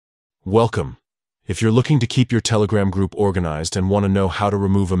Welcome. If you're looking to keep your Telegram group organized and want to know how to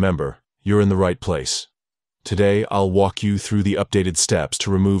remove a member, you're in the right place. Today, I'll walk you through the updated steps to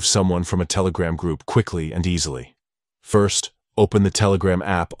remove someone from a Telegram group quickly and easily. First, open the Telegram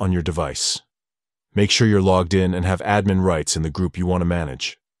app on your device. Make sure you're logged in and have admin rights in the group you want to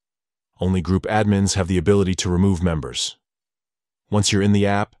manage. Only group admins have the ability to remove members. Once you're in the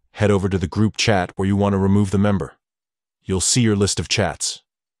app, head over to the group chat where you want to remove the member. You'll see your list of chats.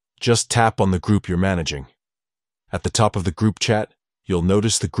 Just tap on the group you're managing. At the top of the group chat, you'll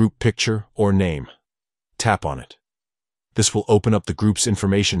notice the group picture or name. Tap on it. This will open up the group's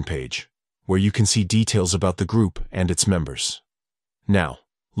information page, where you can see details about the group and its members. Now,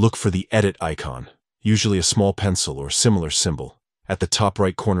 look for the edit icon, usually a small pencil or similar symbol, at the top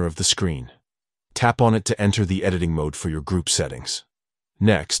right corner of the screen. Tap on it to enter the editing mode for your group settings.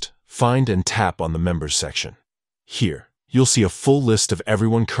 Next, find and tap on the Members section. Here, you'll see a full list of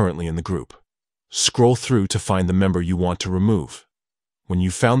everyone currently in the group. Scroll through to find the member you want to remove. When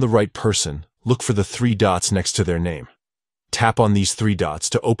you've found the right person, look for the 3 dots next to their name. Tap on these 3 dots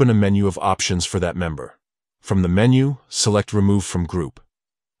to open a menu of options for that member. From the menu, select Remove from Group.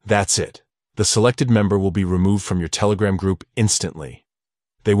 That's it. The selected member will be removed from your Telegram group instantly.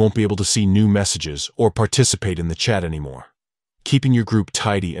 They won't be able to see new messages or participate in the chat anymore. Keeping your group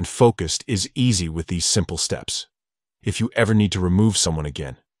tidy and focused is easy with these simple steps. If you ever need to remove someone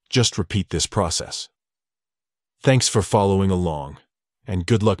again, just repeat this process. Thanks for following along, and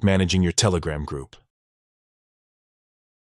good luck managing your Telegram group.